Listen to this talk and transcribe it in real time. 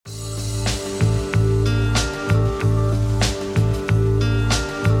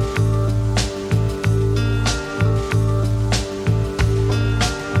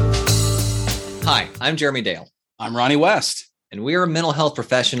I'm Jeremy Dale. I'm Ronnie West. And we are mental health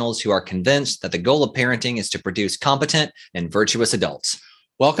professionals who are convinced that the goal of parenting is to produce competent and virtuous adults.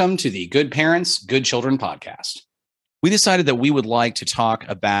 Welcome to the Good Parents, Good Children podcast. We decided that we would like to talk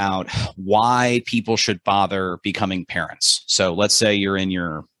about why people should bother becoming parents. So let's say you're in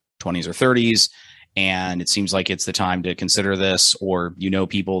your 20s or 30s, and it seems like it's the time to consider this, or you know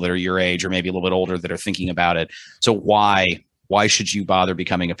people that are your age or maybe a little bit older that are thinking about it. So why should you bother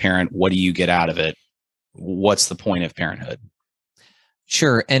becoming a parent? What do you get out of it? What's the point of parenthood?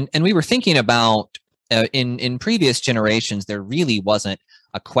 Sure. And we were thinking about in previous generations, there really wasn't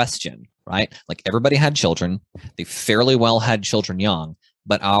a question, right? Like everybody had children. They fairly well had children young,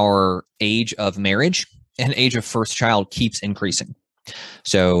 but our age of marriage and age of first child keeps increasing.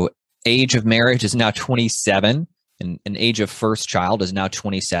 So age of marriage is now 27 and age of first child is now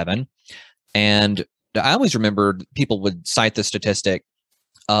 27. And I always remember people would cite the statistic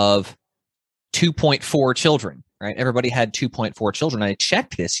of 2.4 children, right? Everybody had 2.4 children. I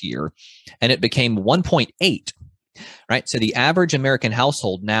checked this year and it became 1.8, right? So the average American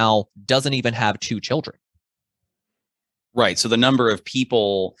household now doesn't even have 2 children. Right. So the number of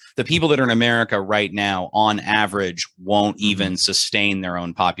people, the people that are in America right now, on average, won't even sustain their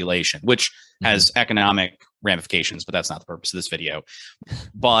own population, which has economic ramifications, but that's not the purpose of this video.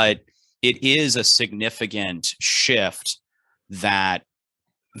 But it is a significant shift that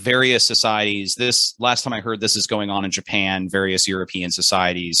various societies, this last time I heard this is going on in Japan, various European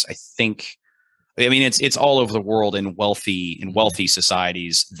societies, it's all over the world in wealthy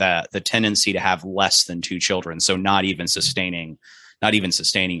societies, that the tendency to have less than 2 children. So not even sustaining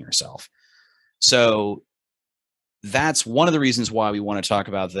yourself. So that's one of the reasons why we want to talk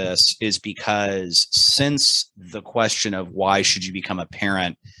about this, is because since the question of why should you become a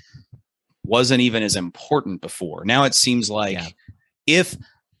parent wasn't even as important before, now it seems like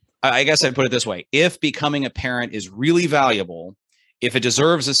I guess I'd put it this way. If becoming a parent is really valuable, if it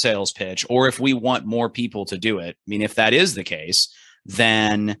deserves a sales pitch, or if we want more people to do it, if that is the case,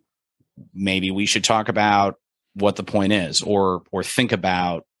 then maybe we should talk about what the point is, or think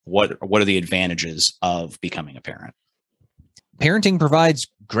about what are the advantages of becoming a parent. Parenting provides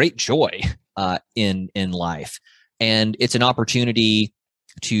great joy in life, and it's an opportunity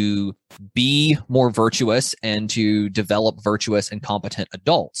to be more virtuous and to develop virtuous and competent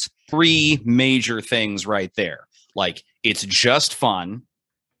adults. 3 major things right there. Like, it's just fun,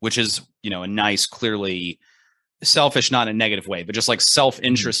 which is, a nice, clearly selfish, not in a negative way, but just like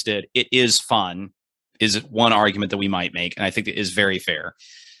self-interested. It is fun is one argument that we might make. And I think it is very fair.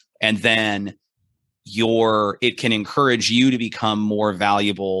 And then it can encourage you to become more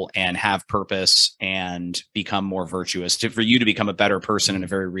valuable and have purpose and become more virtuous, for you to become a better person in a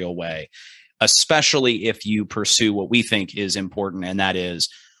very real way, especially if you pursue what we think is important, and that is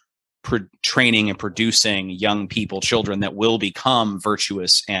training and producing young people, children that will become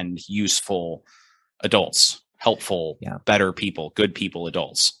virtuous and useful adults, helpful, better people, good people,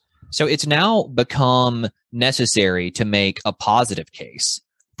 adults. So it's now become necessary to make a positive case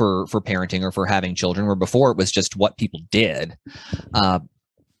for parenting or for having children, where before it was just what people did.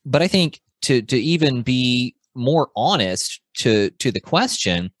 But I think to even be more honest to the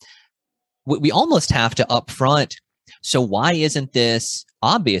question, we almost have to upfront. So why isn't this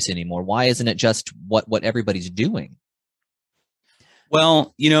obvious anymore? Why isn't it just what everybody's doing?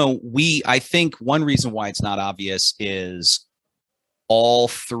 Well, I think one reason why it's not obvious is all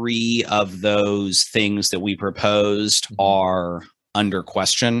 3 of those things that we proposed are under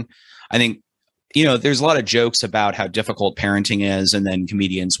question. I think, there's a lot of jokes about how difficult parenting is, and then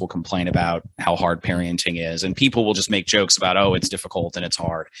comedians will complain about how hard parenting is, and people will just make jokes about, oh, it's difficult and it's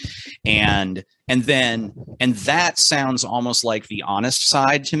hard. And that sounds almost like the honest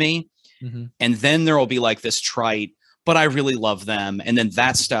side to me. And then there will be like this trite, but I really love them. And then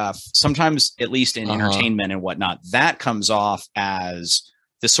that stuff, sometimes, at least in entertainment and whatnot, that comes off as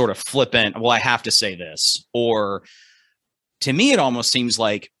this sort of flippant, well, I have to say this. Or to me, it almost seems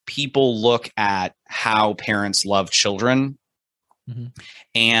like people look at how parents love children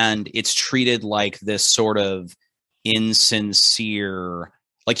and it's treated like this sort of insincere,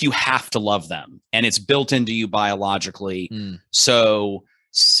 like you have to love them and it's built into you biologically. So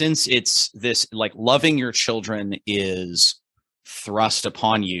since it's this, like, loving your children is thrust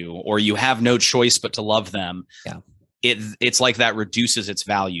upon you, or you have no choice but to love them, it's like that reduces its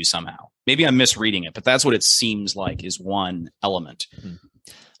value somehow. Maybe I'm misreading it, but that's what it seems like is one element.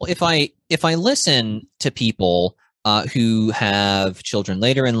 Well, if I listen to people who have children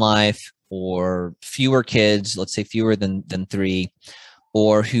later in life, or fewer kids, let's say fewer than 3,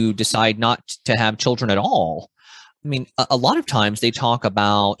 or who decide not to have children at all, I mean, a lot of times they talk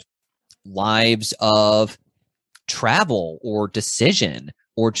about lives of travel or decision,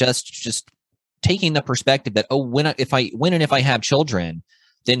 or just taking the perspective that, oh, when and if I have children,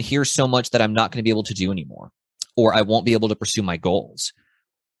 then here's so much that I'm not going to be able to do anymore, or I won't be able to pursue my goals,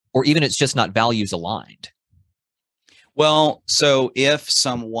 or even it's just not values aligned. Well, so if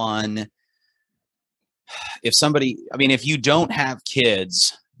you don't have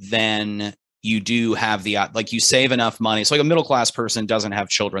kids, then you do have you save enough money. So like a middle-class person doesn't have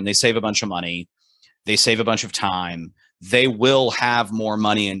children. They save a bunch of money. They save a bunch of time. They will have more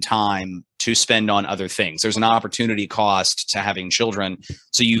money and time to spend on other things. There's an opportunity cost to having children.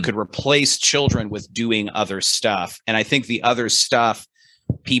 So you could replace children with doing other stuff. And I think the other stuff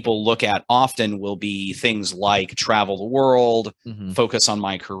people look at often will be things like travel the world, focus on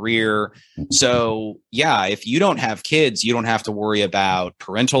my career. So yeah, if you don't have kids, you don't have to worry about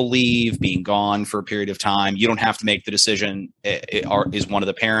parental leave, being gone for a period of time. You don't have to make the decision, is one of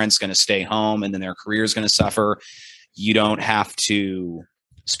the parents going to stay home and then their career is going to suffer. You don't have to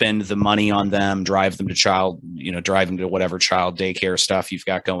spend the money on them, drive them to whatever child daycare stuff you've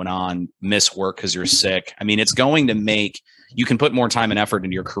got going on, miss work because you're sick. I mean, it's going to make, you can put more time and effort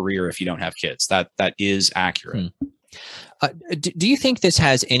into your career if you don't have kids. That is accurate. Do you think this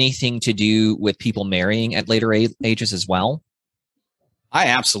has anything to do with people marrying at later ages as well? I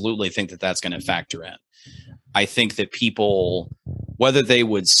absolutely think that that's going to factor in. I think that people, whether they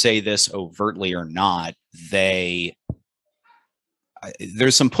would say this overtly or not,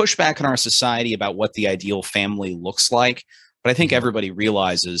 there's some pushback in our society about what the ideal family looks like. But I think everybody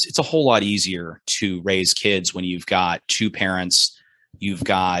realizes it's a whole lot easier to raise kids when you've got two parents, you've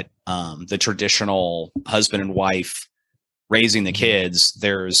got the traditional husband and wife raising the kids.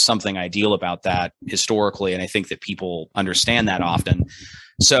 There's something ideal about that historically. And I think that people understand that often.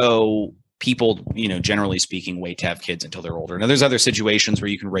 So people, generally speaking, wait to have kids until they're older. Now there's other situations where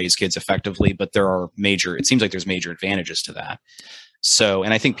you can raise kids effectively, but it seems like there's major advantages to that. So,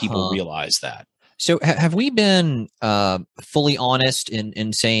 and I think people realize that. So have we been fully honest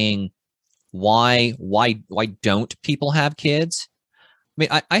in saying why don't people have kids? I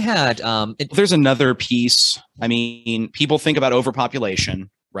mean, I had there's another piece. I mean, people think about overpopulation,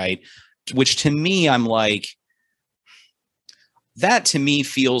 right? Which to me, I'm like, that to me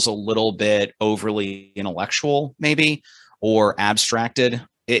feels a little bit overly intellectual, maybe, or abstracted.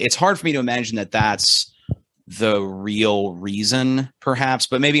 It's hard for me to imagine that that's the real reason, perhaps,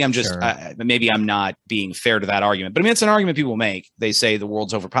 but maybe I'm just maybe I'm not being fair to that argument. But I mean, it's an argument people make. They say the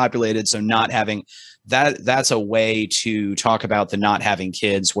world's overpopulated, so not having that's a way to talk about the not having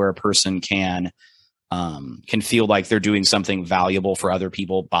kids, where a person can feel like they're doing something valuable for other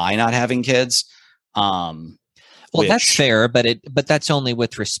people by not having kids. That's fair, but that's only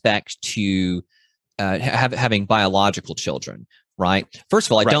with respect to having biological children. Right. First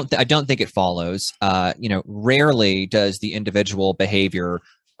of all, I don't think it follows. Rarely does the individual behavior,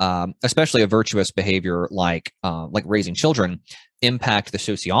 especially a virtuous behavior like raising children, impact the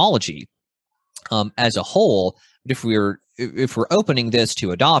sociology as a whole. But if we're opening this to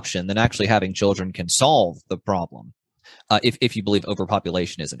adoption, then actually having children can solve the problem. If you believe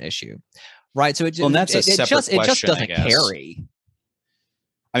overpopulation is an issue, right? So it just doesn't carry.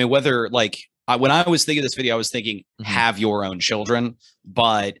 I mean, whether when I was thinking of this video, I was thinking have your own children.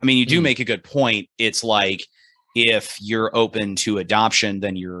 But I mean, you do make a good point. It's like, if you're open to adoption,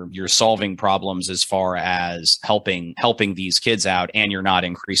 then you're solving problems as far as helping these kids out, and you're not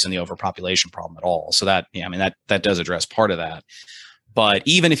increasing the overpopulation problem at all. So that does address part of that. But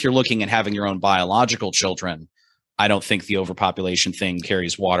even if you're looking at having your own biological children, I don't think the overpopulation thing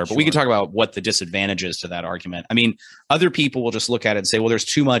carries water. But we can talk about what the disadvantages to that argument. I mean, other people will just look at it and say, well, there's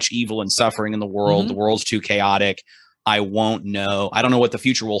too much evil and suffering in the world. The world's too chaotic. I don't know what the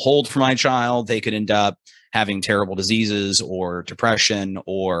future will hold for my child. They could end up having terrible diseases or depression,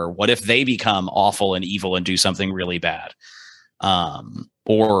 or what if they become awful and evil and do something really bad?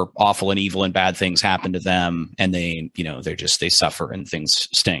 Or awful and evil and bad things happen to them, and they suffer and things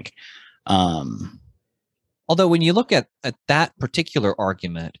stink. Although when you look at that particular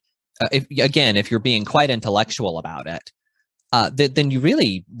argument, if you're being quite intellectual about it, then you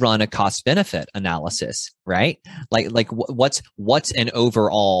really run a cost benefit analysis, right? Like what's an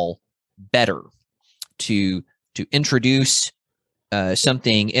overall better to introduce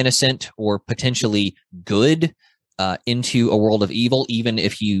something innocent or potentially good into a world of evil, even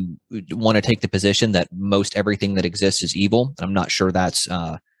if you want to take the position that most everything that exists is evil. I'm not sure that's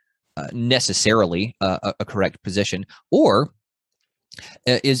necessarily a correct position, or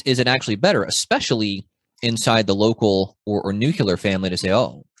is it actually better, especially inside the local or nuclear family, to say,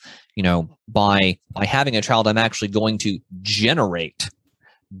 by having a child, I'm actually going to generate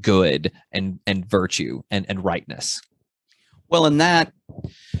good and virtue and rightness. Well, and that,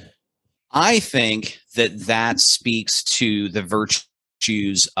 I think that speaks to the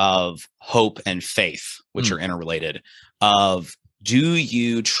virtues of hope and faith, which are interrelated. Of, do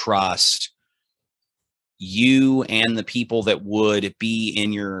you trust you and the people that would be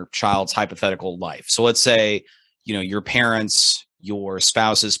in your child's hypothetical life? So let's say, your parents, your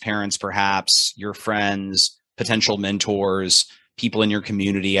spouse's parents, perhaps your friends, potential mentors, people in your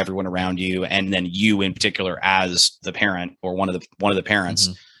community, everyone around you, and then you in particular as the parent or one of the parents.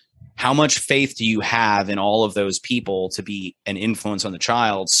 Mm-hmm. How much faith do you have in all of those people to be an influence on the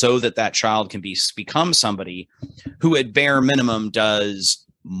child so that child can become somebody who at bare minimum does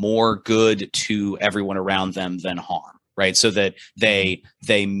more good to everyone around them than harm, right? So that they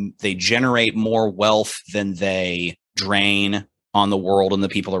generate more wealth than they drain on the world and the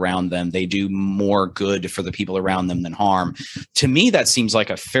people around them. They do more good for the people around them than harm. To me, that seems like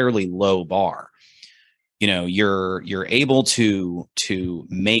a fairly low bar. You're able to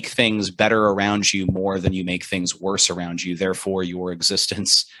make things better around you more than you make things worse around you. Therefore, your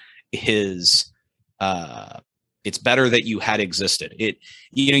existence is it's better that you had existed.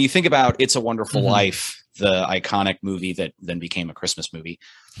 You think about It's a Wonderful Life, the iconic movie that then became a Christmas movie,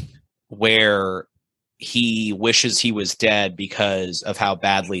 where he wishes he was dead because of how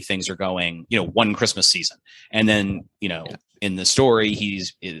badly things are going, one Christmas season. And then, in the story,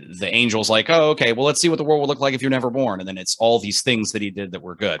 the angel's like, oh, okay, well, let's see what the world would look like if you're never born. And then it's all these things that he did that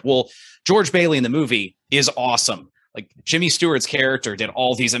were good. Well, George Bailey in the movie is awesome. Like, Jimmy Stewart's character did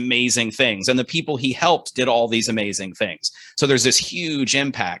all these amazing things, and the people he helped did all these amazing things. So there's this huge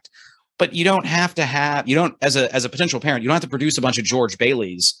impact. But you don't have to as a potential parent, you don't have to produce a bunch of George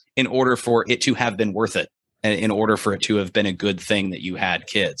Baileys in order for it to have been worth it, and in order for it to have been a good thing that you had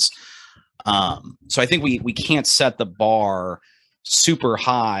kids. So I think we can't set the bar super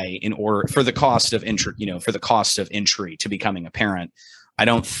high in order for the cost of entry to becoming a parent. I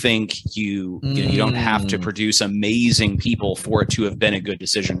don't think you don't have to produce amazing people for it to have been a good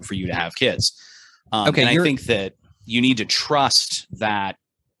decision for you to have kids. Okay, and I think that you need to trust that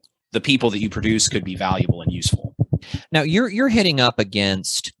the people that you produce could be valuable and useful. Now you're hitting up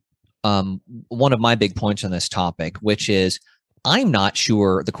against one of my big points on this topic, which is I'm not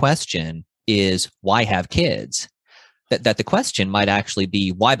sure the question is why have kids. That the question might actually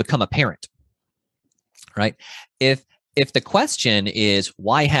be why become a parent, right? If the question is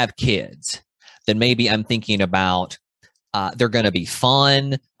why have kids, then maybe I'm thinking about they're going to be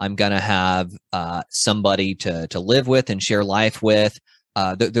fun. I'm going to have somebody to live with and share life with.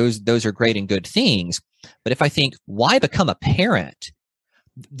 Those are great and good things. But if I think why become a parent,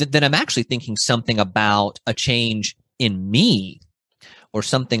 then I'm actually thinking something about a change in me or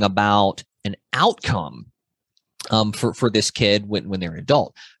something about an outcome for this kid when they're an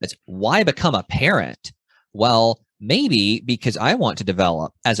adult. That's why become a parent. Well, maybe because I want to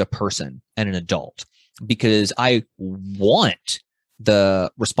develop as a person and an adult, because I want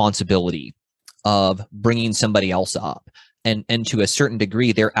the responsibility of bringing somebody else up. And to a certain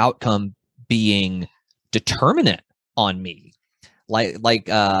degree, their outcome being determinate on me, like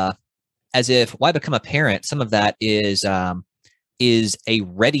as if why become a parent. Some of that is a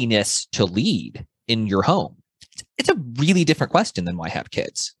readiness to lead in your home. It's a really different question than why have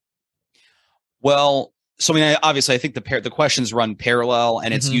kids. Well, so obviously, I think the questions run parallel,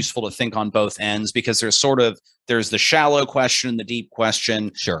 and it's useful to think on both ends, because there's the shallow question, the deep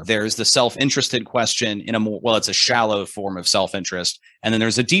question. Sure. There's the self-interested question it's a shallow form of self-interest, and then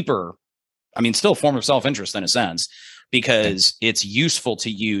there's a deeper, still form of self-interest in a sense, because it's useful to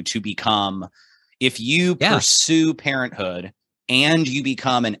you to become, if you pursue parenthood and you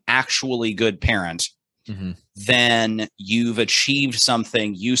become an actually good parent, then you've achieved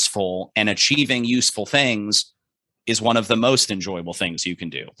something useful, and achieving useful things is one of the most enjoyable things you can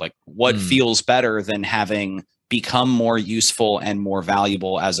do. Like, what feels better than having become more useful and more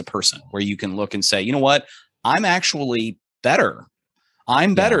valuable as a person, where you can look and say, you know what, I'm actually better.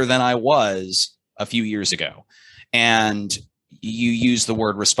 I'm better than I was a few years ago. And you use the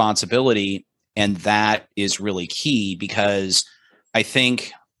word responsibility, and that is really key, because I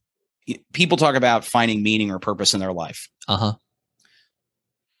think people talk about finding meaning or purpose in their life.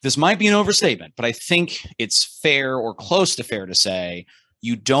 This might be an overstatement, but I think it's fair or close to fair to say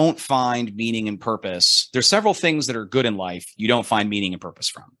you don't find meaning and purpose. There's several things that are good in life you don't find meaning and purpose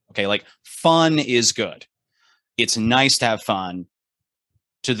from. Okay, like fun is good. It's nice to have fun.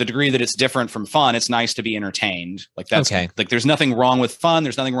 To the degree that it's different from fun, it's nice to be entertained. Like, that's okay. Like, there's nothing wrong with fun.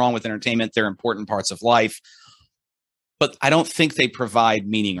 There's nothing wrong with entertainment. They're important parts of life. But I don't think they provide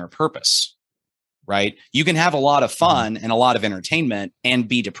meaning or purpose. right? You can have a lot of fun and a lot of entertainment and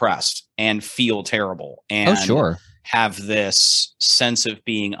be depressed and feel terrible and sure. have this sense of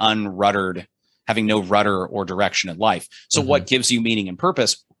being unruddered, having no rudder or direction in life. So what gives you meaning and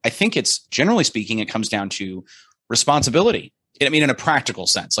purpose? I think it's, generally speaking, it comes down to responsibility. I mean, in a practical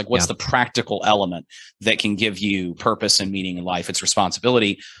sense, like what's the practical element that can give you purpose and meaning in life? It's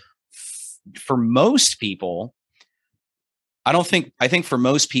responsibility. For most people, I think for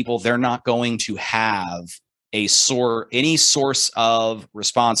most people, they're not going to have any source of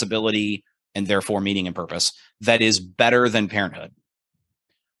responsibility and therefore meaning and purpose that is better than parenthood,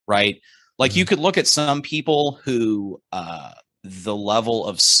 right? Like you could look at some people you the level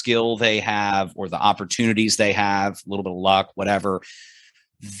of skill they have or the opportunities they have, a little bit of luck, whatever,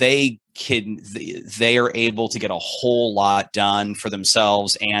 they are able to get a whole lot done for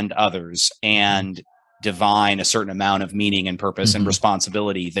themselves and others and divine a certain amount of meaning and purpose and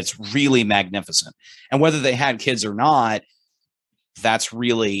responsibility that's really magnificent. And whether they had kids or not, that's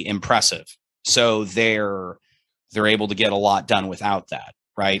really impressive. So they're able to get a lot done without that,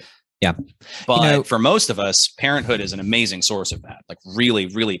 right? Yeah. But for most of us, parenthood is an amazing source of that, like really,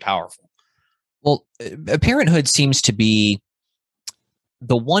 really powerful. Well, parenthood seems to be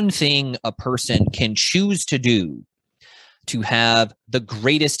the one thing a person can choose to do to have the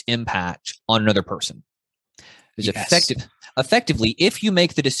greatest impact on another person. Effectively, if you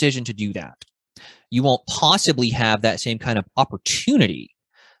make the decision to do that, you won't possibly have that same kind of opportunity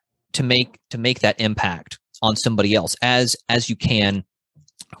to make that impact on somebody else as you can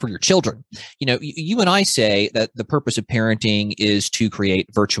for your children. You and I say that the purpose of parenting is to create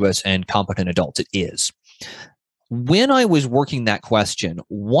virtuous and competent adults. It is. When I was working that question,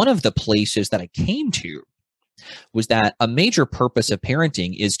 one of the places that I came to was that a major purpose of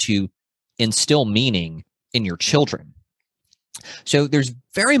parenting is to instill meaning in your children. So there's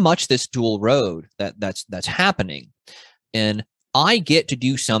very much this dual road that's happening. And I get to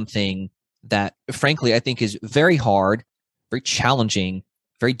do something that, frankly, I think is very hard, very challenging,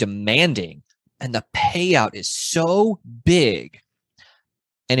 very demanding, and the payout is so big.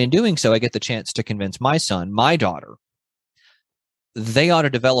 And in doing so, I get the chance to convince my son, my daughter, they ought to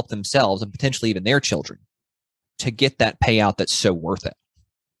develop themselves and potentially even their children to get that payout that's so worth it.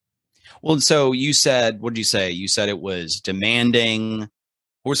 Well, so you said, what did you say? You said it was demanding. What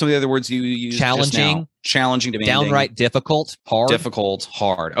were some of the other words you used? Challenging, demanding, downright difficult, hard. Difficult,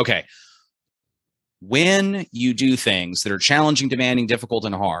 hard. Okay. When you do things that are challenging, demanding, difficult,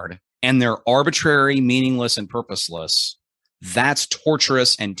 and hard, and they're arbitrary, meaningless, and purposeless, that's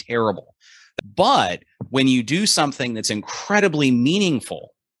torturous and terrible. But when you do something that's incredibly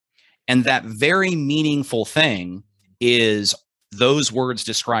meaningful, and that very meaningful thing is those words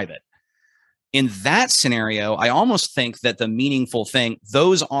describe it, in that scenario, I almost think that the meaningful thing,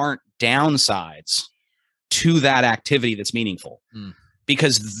 those aren't downsides to that activity that's meaningful.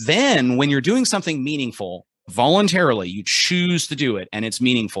 Because then when you're doing something meaningful voluntarily, you choose to do it and it's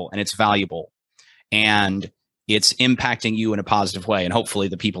meaningful and it's valuable and it's impacting you in a positive way. And hopefully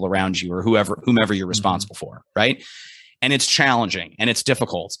the people around you or whomever you're responsible for, right? And it's challenging and it's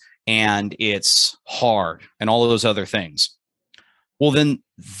difficult and it's hard and all of those other things. Well, then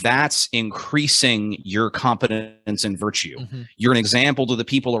that's increasing your competence and virtue. You're an example to the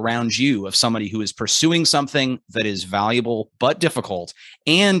people around you of somebody who is pursuing something that is valuable but difficult.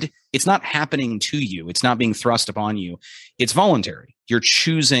 And it's not happening to you. It's not being thrust upon you. It's voluntary. You're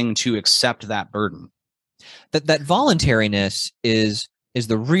choosing to accept that burden. That voluntariness is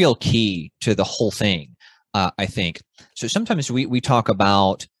the real key to the whole thing, I think. So sometimes we talk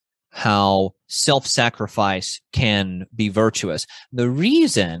about how self-sacrifice can be virtuous. The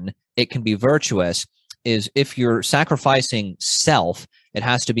reason it can be virtuous is if you're sacrificing self, it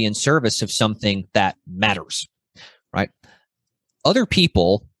has to be in service of something that matters, right? Other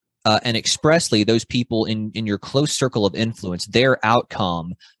people, and expressly those people in your close circle of influence, their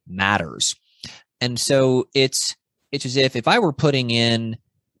outcome matters. And so it's as if I were putting in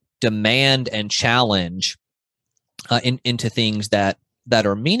demand and challenge into things that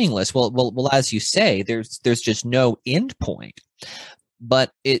are meaningless. Well, as you say, there's just no end point.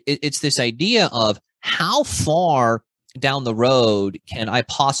 But it's this idea of how far down the road can I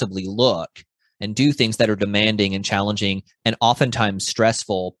possibly look and do things that are demanding and challenging and oftentimes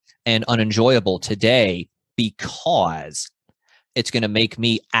stressful and unenjoyable today because it's going to make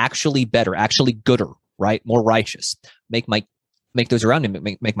me actually better, actually gooder, right? More righteous. Make those around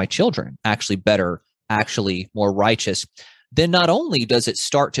me, make my children actually better, actually more righteous. Then not only does it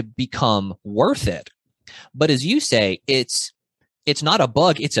start to become worth it, but as you say, it's not a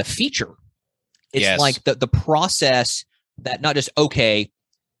bug, it's a feature. It's like the process that not just, okay,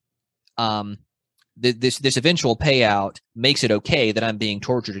 this eventual payout makes it okay that I'm being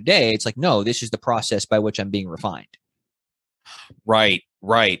tortured today. It's like, no, this is the process by which I'm being refined. Right.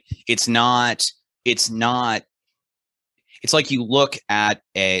 It's not, it's like you look at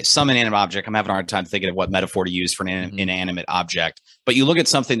some inanimate object. I'm having a hard time thinking of what metaphor to use for an inanimate object, but you look at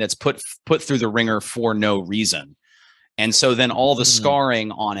something that's put through the ringer for no reason. And so then all the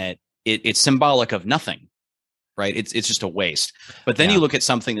scarring on it's symbolic of nothing, right? It's just a waste. But then you look at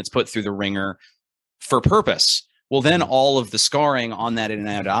something that's put through the ringer for purpose. Well, then all of the scarring on that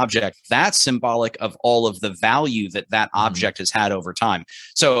inanimate object, that's symbolic of all of the value that object has had over time.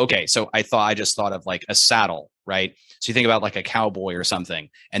 So, okay. So I just thought of like a saddle, right? So you think about like a cowboy or something,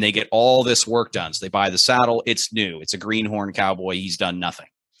 and they get all this work done. So they buy the saddle. It's new. It's a greenhorn cowboy. He's done nothing.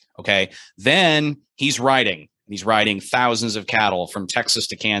 Okay. Then he's riding thousands of cattle from Texas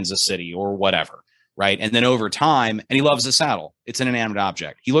to Kansas City or whatever. Right. And then over time, and he loves the saddle. It's an inanimate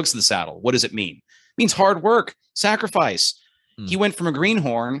object. He looks at the saddle. What does it mean? It means hard work, sacrifice. He went from a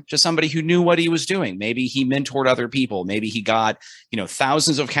greenhorn to somebody who knew what he was doing. Maybe he mentored other people. Maybe he got,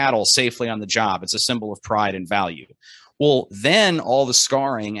 thousands of cattle safely on the job. It's a symbol of pride and value. Well, then all the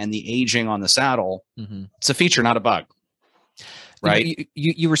scarring and the aging on the saddle, it's a feature, not a bug. Right.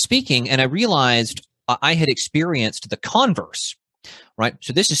 You were speaking, and I realized I had experienced the converse. Right.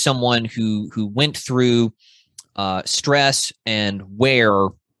 So this is someone who went through stress and wear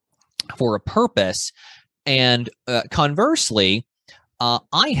for a purpose. And conversely,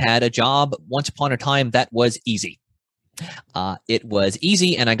 I had a job once upon a time that was easy. It was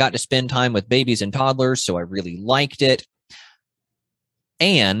easy, and I got to spend time with babies and toddlers, so I really liked it.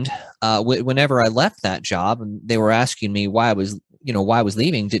 And whenever I left that job, and they were asking me why I was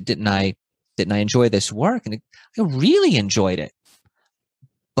leaving, didn't I enjoy this work? And I really enjoyed it,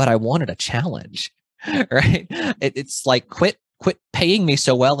 but I wanted a challenge. Right? It's like quit paying me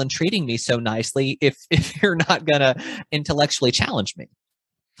so well and treating me so nicely if you're not gonna intellectually challenge me.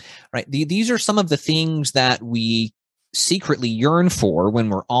 Right? These are some of the things that we secretly yearn for when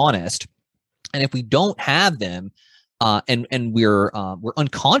we're honest, and if we don't have them, and we're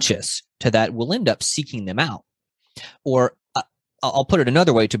unconscious to that, we'll end up seeking them out. Or I'll put it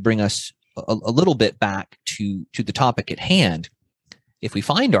another way to bring us a little bit back to the topic at hand. If we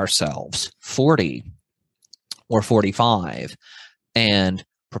find ourselves 40 or 45 and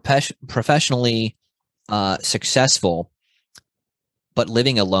professionally successful, but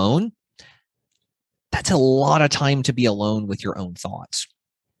living alone, that's a lot of time to be alone with your own thoughts.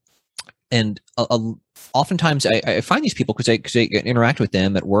 And oftentimes I find these people, because I interact with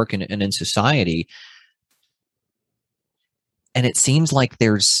them at work and in society, and it seems like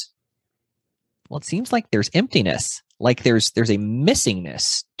there's emptiness, like there's a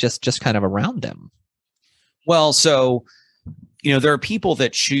missingness just kind of around them. Well, so, there are people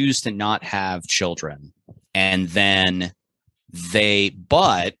that choose to not have children, and then they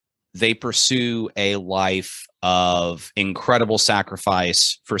pursue a life of incredible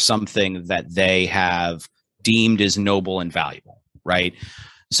sacrifice for something that they have deemed as noble and valuable, right?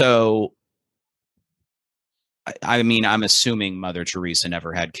 So, I mean, I'm assuming Mother Teresa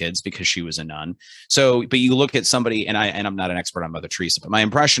never had kids because she was a nun. So, but you look at somebody, and I'm not an expert on Mother Teresa, but my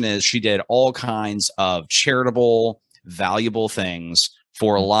impression is she did all kinds of charitable, valuable things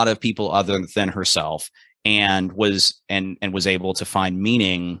for a lot of people other than herself, and was able to find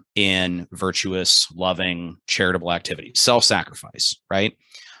meaning in virtuous, loving, charitable activities, self-sacrifice, right?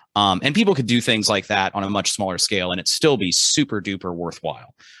 And people could do things like that on a much smaller scale, and it still be super duper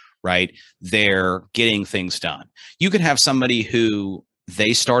worthwhile. Right? They're getting things done. You could have somebody who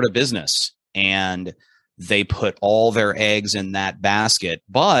they start a business and they put all their eggs in that basket,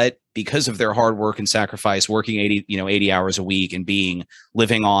 but because of their hard work and sacrifice, working 80 hours a week and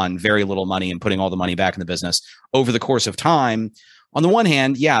living on very little money and putting all the money back in the business over the course of time, on the one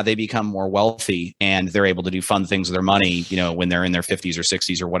hand, yeah, they become more wealthy and they're able to do fun things with their money, when they're in their 50s or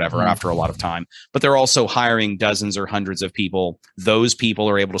 60s or whatever, after a lot of time. But they're also hiring dozens or hundreds of people. Those people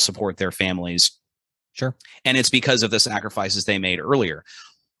are able to support their families. Sure. And it's because of the sacrifices they made earlier.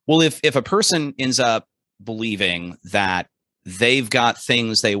 Well, if a person ends up believing that they've got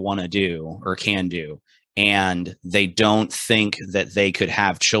things they want to do or can do, and they don't think that they could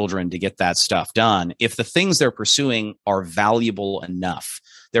have children to get that stuff done, if the things they're pursuing are valuable enough,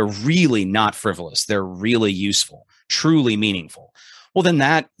 they're really not frivolous, they're really useful, truly meaningful, well, then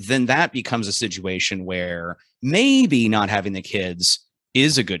that becomes a situation where maybe not having the kids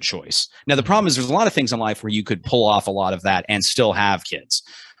is a good choice. Now, the problem is there's a lot of things in life where you could pull off a lot of that and still have kids.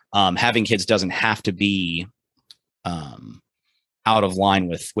 Having kids doesn't have to be out of line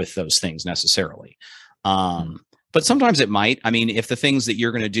with those things necessarily. But sometimes it might. I mean, if the things that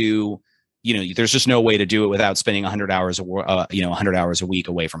you're going to do there's just no way to do it without spending 100 hours, 100 hours a week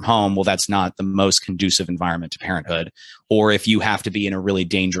away from home. Well, that's not the most conducive environment to parenthood. Or if you have to be in a really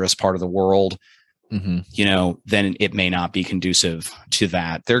dangerous part of the world, then it may not be conducive to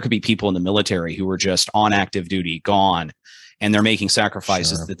that. There could be people in the military who are just on active duty, gone, and they're making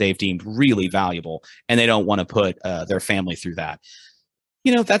sacrifices that they've deemed really valuable, and they don't want to put their family through that.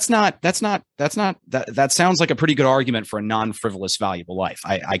 That sounds like a pretty good argument for a non-frivolous, valuable life.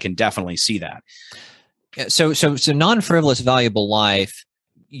 I can definitely see that. So non-frivolous, valuable life,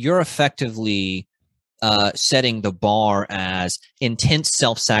 you're effectively setting the bar as intense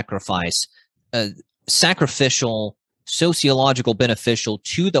self-sacrifice, sacrificial, sociological, beneficial,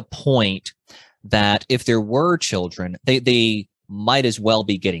 to the point that if there were children, they might as well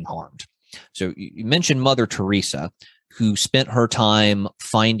be getting harmed. So you mentioned Mother Teresa, who spent her time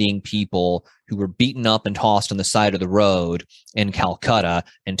finding people who were beaten up and tossed on the side of the road in Calcutta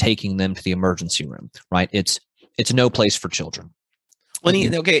and taking them to the emergency room, right? It's no place for children. Well,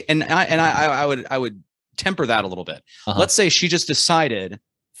 okay. And I would temper that a little bit. Let's say she just decided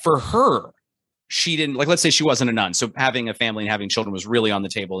for her, she didn't, like, let's say she wasn't a nun. So having a family and having children was really on the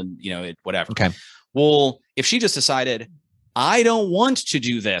table, and, whatever. Okay. Well, if she just decided, I don't want to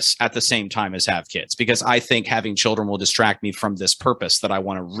do this at the same time as have kids, because I think having children will distract me from this purpose that I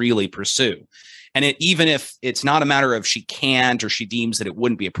want to really pursue. And even if it's not a matter of she can't, or she deems that it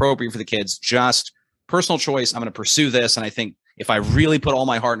wouldn't be appropriate for the kids, just personal choice, I'm going to pursue this. And I think if I really put all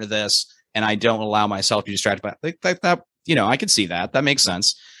my heart into this and I don't allow myself to be distracted by that, I can see that. That makes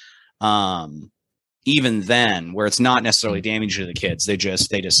sense. Even then, where it's not necessarily damaging to the kids, they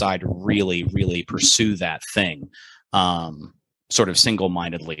decide to really, really pursue that thing. Sort of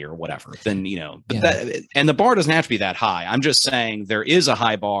single-mindedly or whatever, then, and the bar doesn't have to be that high. I'm just saying there is a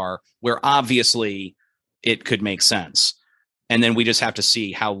high bar where obviously it could make sense. And then we just have to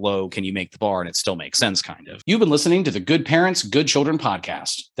see how low can you make the bar and it still makes sense, kind of. You've been listening to the Good Parents, Good Children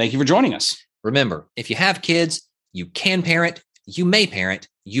podcast. Thank you for joining us. Remember, if you have kids, you can parent, you may parent,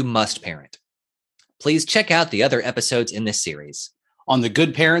 you must parent. Please check out the other episodes in this series on the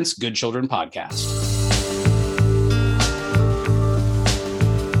Good Parents, Good Children podcast.